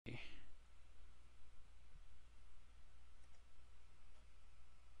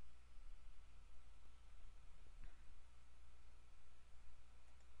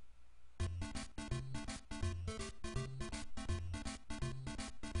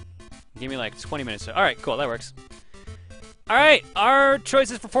Give me like 20 minutes. All right, cool. That works. All right, our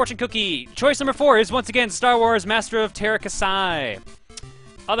choices for Fortune Cookie. Choice number 4 is once again Star Wars Master of Teräs.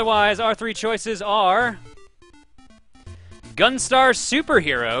 Otherwise, our 3 choices are Gunstar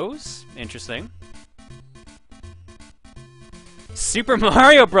Superheroes. Interesting. Super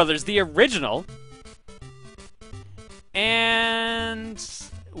Mario Brothers, the original. And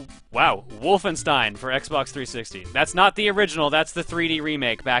wow, Wolfenstein for Xbox 360. That's not the original, that's the 3D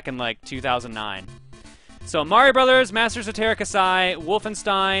remake back in like 2009. So Mario Brothers, Masters of Teräs,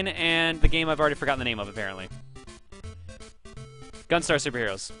 Wolfenstein, and the game I've already forgotten the name of apparently. Gunstar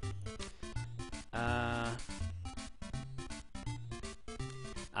Superheroes.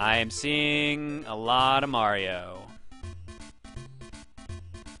 I am seeing a lot of Mario.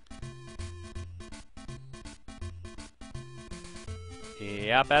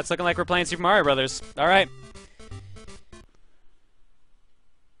 Yep, that's looking like we're playing Super Mario Brothers. All right.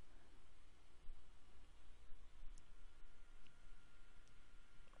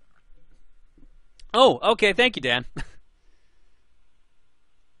 Oh, okay. Thank you, Dan.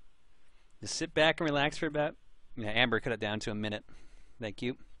 Just sit back and relax for about. Yeah, Amber, cut it down to a minute. Thank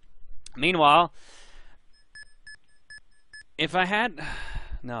you. Meanwhile, if I had...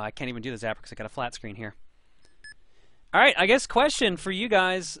 No, I can't even do this app because I got a flat screen here. All right, I guess question for you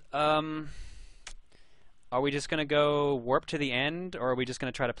guys. Are we just going to go warp to the end, or are we just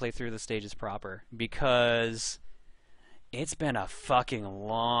going to try to play through the stages proper? Because it's been a fucking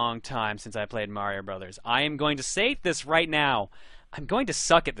long time since I played Mario Brothers. I am going to say this right now. I'm going to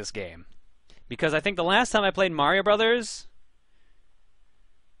suck at this game. Because I think the last time I played Mario Brothers...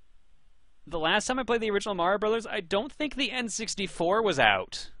 The last time I played the original Mario Brothers, I don't think the N64 was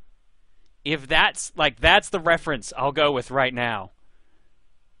out. If that's the reference I'll go with right now.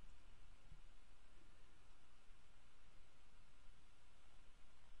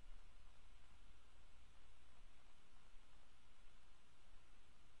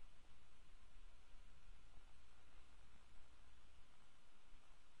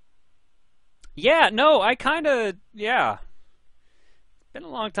 Yeah, no, I kind of, yeah. Been a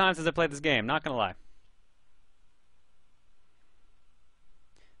long time since I played this game, not gonna lie.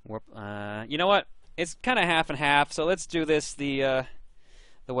 Warp, you know what? It's kind of half and half, so let's do this the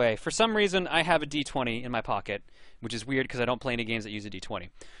way. For some reason, I have a D20 in my pocket, which is weird because I don't play any games that use a D20.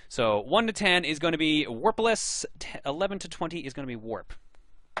 So 1 to 10 is going to be warpless, 11 to 20 is going to be warp.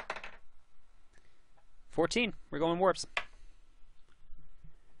 14, we're going warps.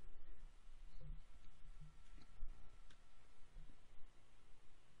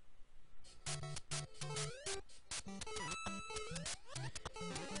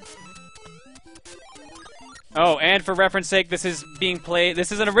 Oh, and for reference sake, this is being played.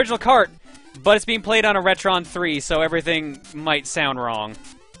 This is an original cart, but it's being played on a Retron 3, so everything might sound wrong.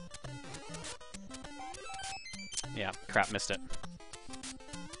 Yeah, crap, missed it.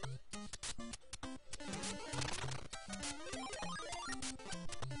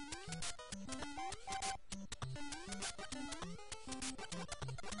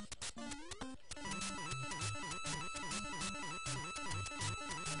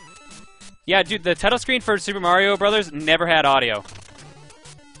 Yeah, dude, the title screen for Super Mario Brothers never had audio.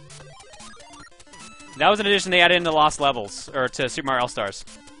 That was an addition they added into Lost Levels, or to Super Mario All-Stars.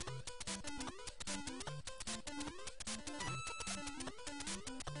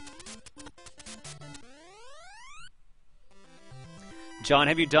 John,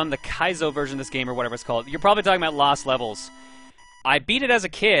 have you done the Kaizo version of this game, or whatever it's called? You're probably talking about Lost Levels. I beat it as a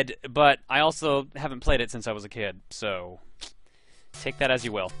kid, but I also haven't played it since I was a kid, so take that as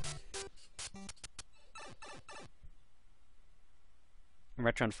you will.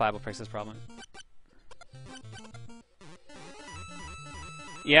 Retron 5 will fix this problem.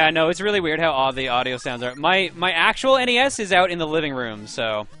 Yeah, no, it's really weird how odd the audio sounds are. My actual NES is out in the living room,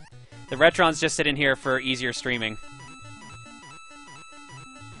 so the Retrons just sit in here for easier streaming.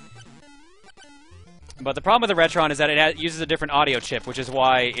 But the problem with the Retron is that it uses a different audio chip, which is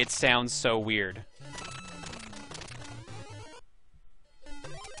why it sounds so weird.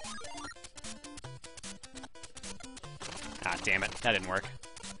 Ah, damn it. That didn't work.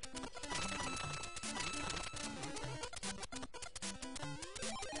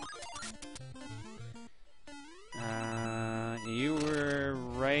 You were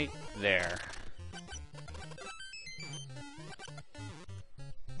right there.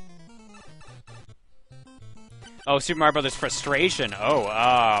 Oh, Super Mario Brothers Frustration. Oh,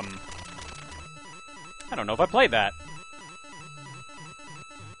 I don't know if I played that.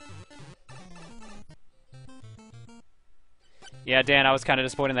 Yeah, Dan, I was kind of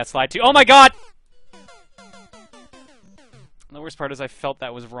disappointed in that slide, too. Oh, my God! No, we're worst part is I felt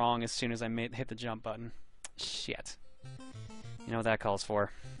that was wrong as soon as I hit the jump button. Shit. You know what that calls for.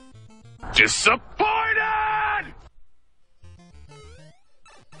 Disappointed!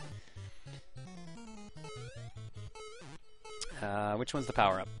 Which one's the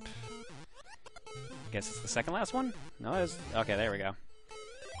power-up? Guess it's the second last one? No, it is. Okay, there we go.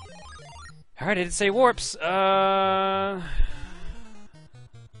 Alright, I did say warps. Guess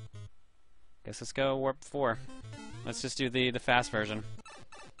let's go warp 4. Let's just do the fast version.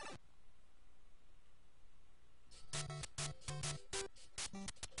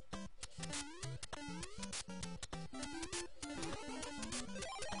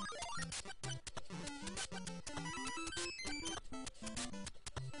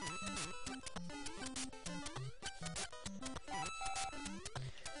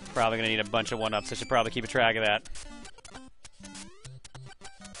 Probably gonna need a bunch of 1-ups. I should probably keep a track of that.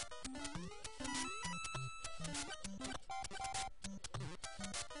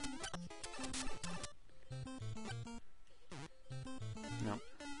 No.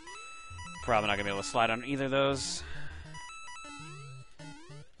 Probably not gonna be able to slide on either of those.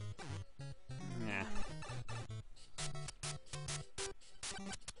 Yeah.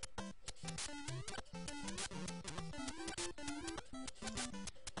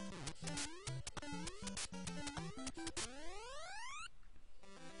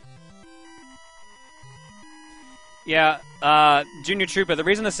 Yeah, Junior Troopa, the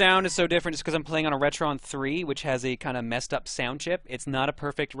reason the sound is so different is because I'm playing on a Retron 3, which has a kind of messed up sound chip. It's not a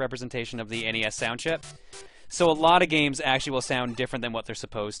perfect representation of the NES sound chip. So a lot of games actually will sound different than what they're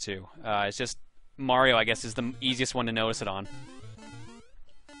supposed to. It's just Mario, I guess, is the easiest one to notice it on.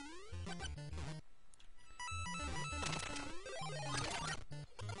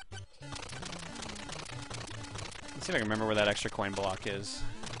 Let's see if I can remember where that extra coin block is.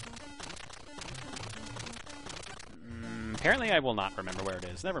 Apparently I will not remember where it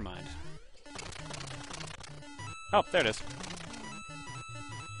is. Never mind. Oh, there it is.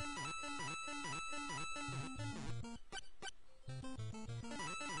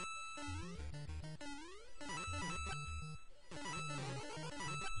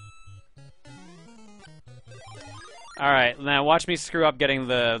 Alright, now watch me screw up getting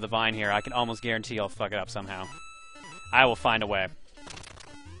the vine here. I can almost guarantee I'll fuck it up somehow. I will find a way.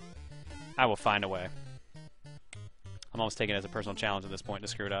 I will find a way. I'm almost taking it as a personal challenge at this point to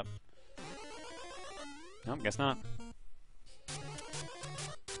screw it up. Nope, guess not.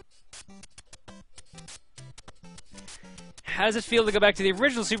 How does it feel to go back to the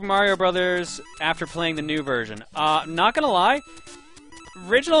original Super Mario Brothers after playing the new version? Not gonna lie,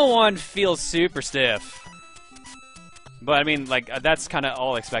 original one feels super stiff. But I mean, like, that's kind of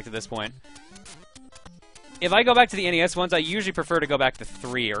all expected at this point. If I go back to the NES ones, I usually prefer to go back to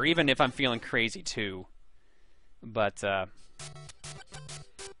 3, or even if I'm feeling crazy, 2. But, I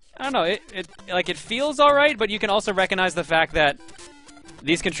don't know, it feels alright, but you can also recognize the fact that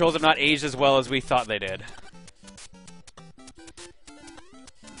these controls have not aged as well as we thought they did.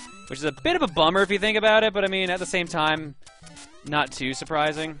 Which is a bit of a bummer if you think about it, but I mean, at the same time, not too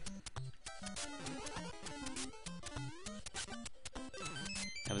surprising.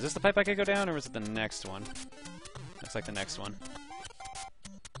 Now, was this the pipe I could go down, or was it the next one? Looks like the next one.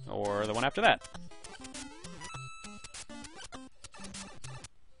 Or the one after that.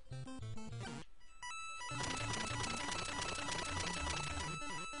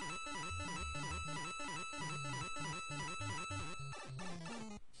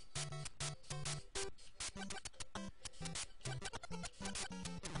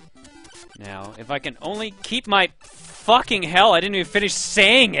 Now, if I can only keep my fucking hell, I didn't even finish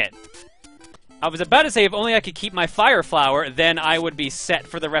saying it. I was about to say if only I could keep my fire flower, then I would be set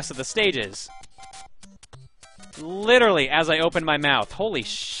for the rest of the stages. Literally, as I opened my mouth. Holy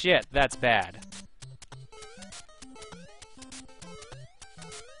shit, that's bad.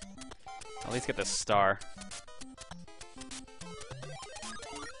 At least get the star.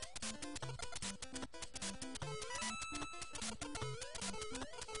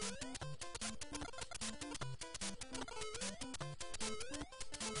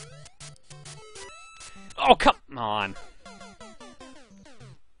 Oh, come on.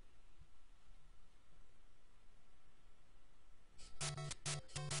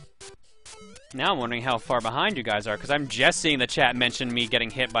 Now I'm wondering how far behind you guys are, because I'm just seeing the chat mention me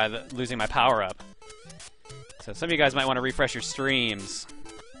getting hit by losing my power-up. So some of you guys might want to refresh your streams.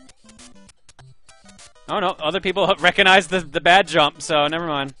 Oh no, other people recognize the bad jump, so never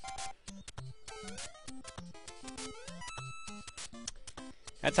mind.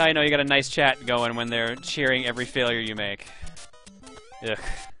 That's how you know you got a nice chat going, when they're cheering every failure you make. Ugh.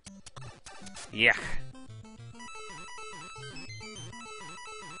 Yuck.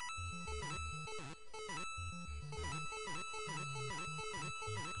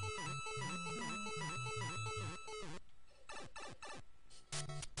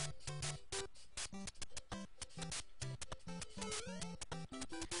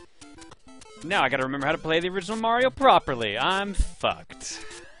 Now I gotta remember how to play the original Mario properly. I'm fucked.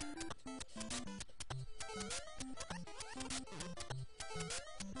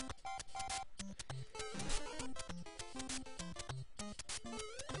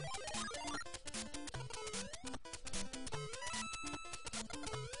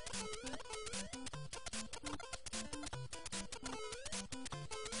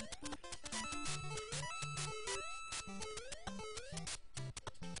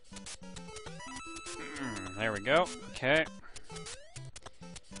 There we go. Okay.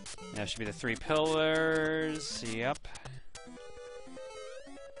 That should be the 3 pillars. Yep.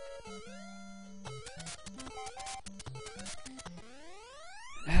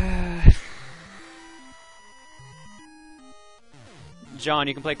 John,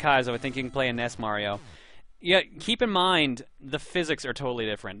 you can play Kaizo. I think you can play a NES Mario. Yeah, keep in mind, the physics are totally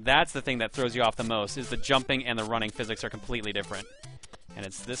different. That's the thing that throws you off the most, is the jumping and the running physics are completely different. And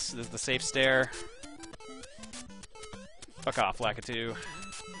it's this is the safe stair. Fuck off, Lakitu.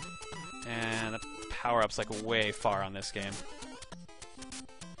 And the power-up's like way far on this game.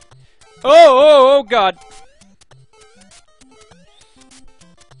 Oh god!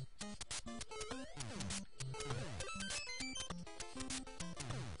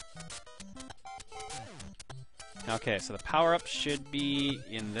 Okay, so the power-up should be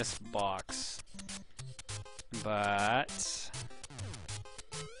in this box. But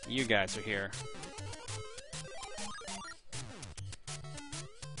you guys are here.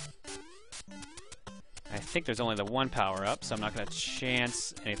 I think there's only the 1 power-up, so I'm not going to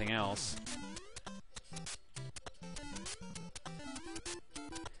chance anything else.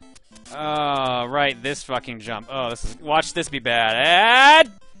 Oh, right, this fucking jump. Oh, this is... Watch this be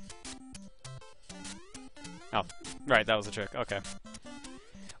bad. Oh, right, that was the trick. Okay.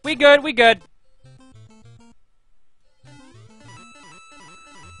 We good, we good.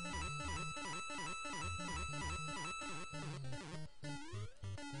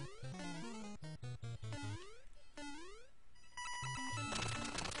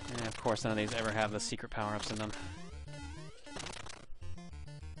 And of course, none of these ever have the secret power-ups in them.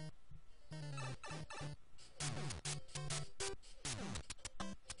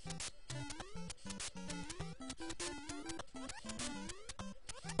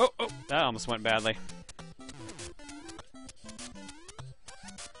 Oh, that almost went badly.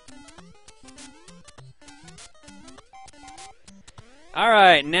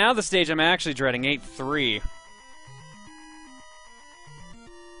 Alright, now the stage I'm actually dreading, 8-3.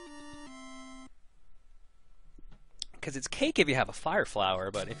 Because it's cake if you have a fire flower,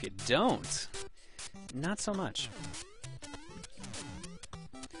 but if you don't, not so much.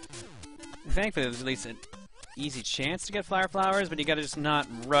 Thankfully, there's at least an easy chance to get fire flowers, but you gotta just not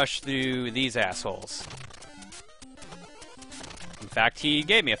rush through these assholes. In fact, he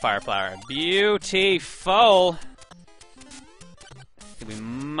gave me a fire flower. Beautiful! I think we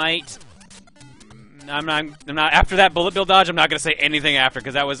might... I'm not... After that bullet bill dodge, I'm not gonna say anything after,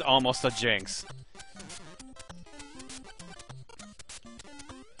 because that was almost a jinx.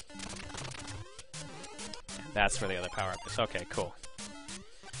 That's where the other power-up is. Okay, cool.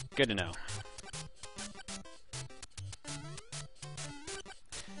 Good to know.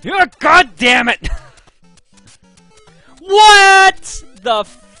 God damn it! What the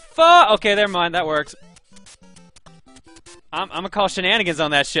fuck? Okay, never mind. That works. I'm gonna call shenanigans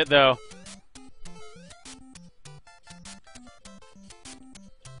on that shit, though.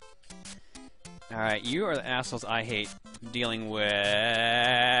 Alright, you are the assholes I hate dealing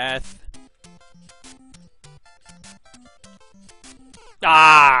with.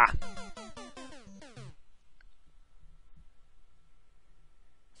 Ah!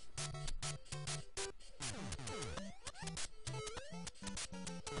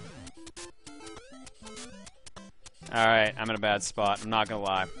 Alright, I'm in a bad spot. I'm not gonna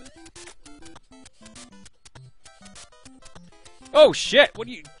lie. Oh shit! What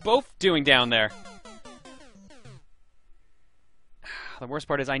are you both doing down there? The worst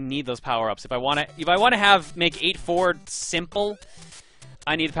part is I need those power-ups. If I wanna make 8-4 simple,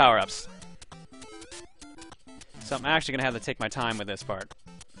 I need power-ups. So I'm actually gonna have to take my time with this part.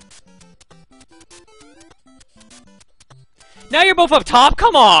 Now you're both up top?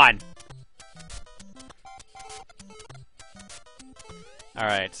 Come on!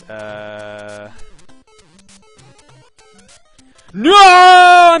 Alright, No!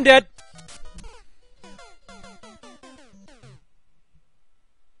 I'm dead!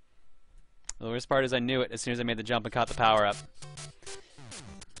 The worst part is I knew it as soon as I made the jump and caught the power up.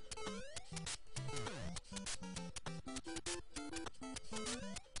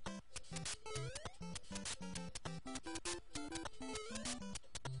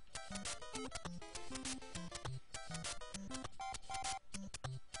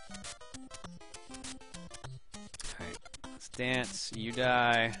 Dance. You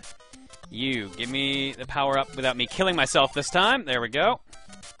die. You. Give me the power up without me killing myself this time. There we go.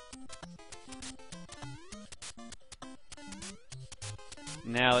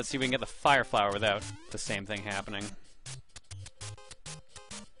 Now let's see if we can get the fire flower without the same thing happening.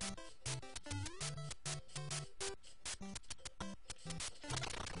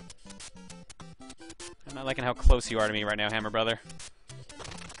 I'm not liking how close you are to me right now, Hammer Brother.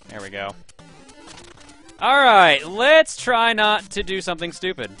 There we go. Alright, let's try not to do something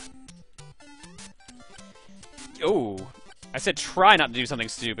stupid. Oh, I said try not to do something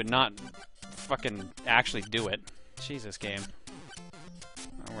stupid, not fucking actually do it. Jesus, game.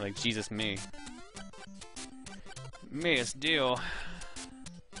 Oh, we're like, Jesus me. Meest deal.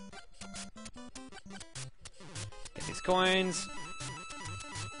 Get these coins.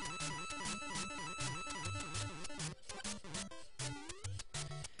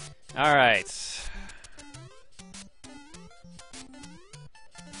 Alright.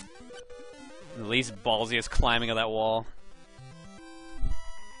 The least ballsiest climbing of that wall.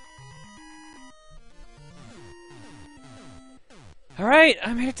 Alright,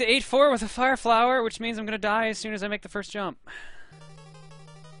 I made it to 8-4 with a fire flower, which means I'm gonna die as soon as I make the first jump.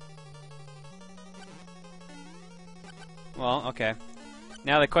 Well, okay.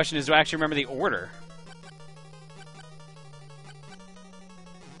 Now the question is, do I actually remember the order?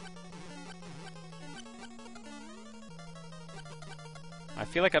 I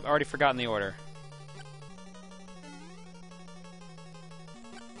feel like I've already forgotten the order.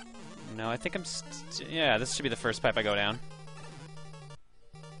 No, I think I'm... yeah, this should be the first pipe I go down.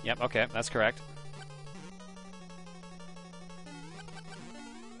 Yep, okay, that's correct.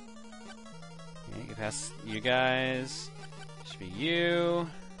 Okay, get past you guys. Should be you.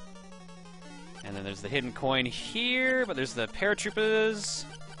 And then there's the hidden coin here, but there's the paratroopers.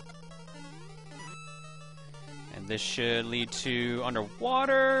 And this should lead to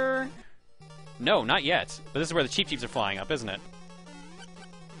underwater. No, not yet. But this is where the Cheep Cheeps are flying up, isn't it?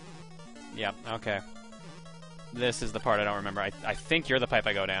 Yep, okay. This is the part I don't remember. I think you're the pipe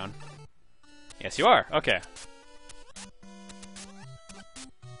I go down. Yes, you are. Okay.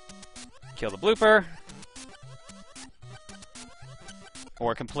 Kill the blooper.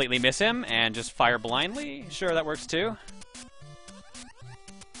 Or completely miss him and just fire blindly. Sure, that works too.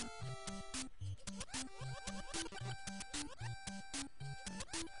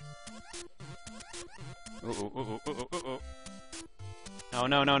 Ooh. Oh,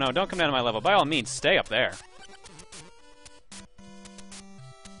 no, no, no. Don't come down to my level. By all means, stay up there.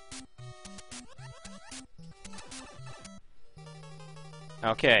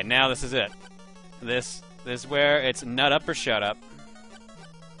 Okay, now this is it. This is where it's nut up or shut up.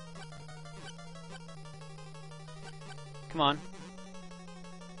 Come on.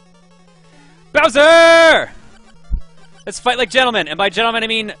 Bowser! Let's fight like gentlemen. And by gentlemen, I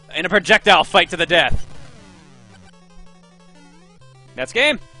mean in a projectile fight to the death. That's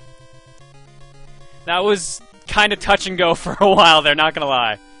game. That was kind of touch and go for a while there, not gonna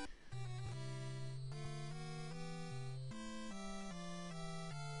lie.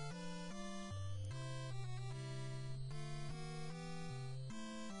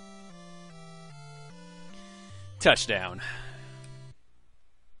 Touchdown.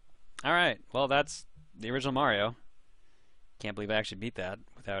 Alright, well that's the original Mario. Can't believe I actually beat that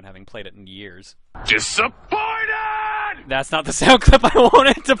without having played it in years. Disappointed! That's not the sound clip I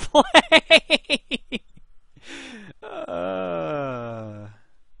wanted to play!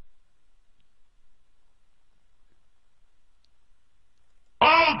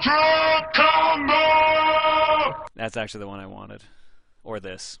 Ultra Combo! That's actually the one I wanted. Or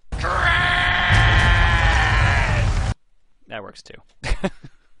this. That works too.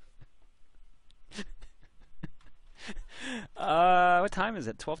 What time is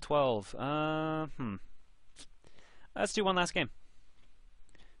it? 12:12. Let's do one last game.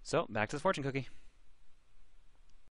 So, back to the fortune cookie.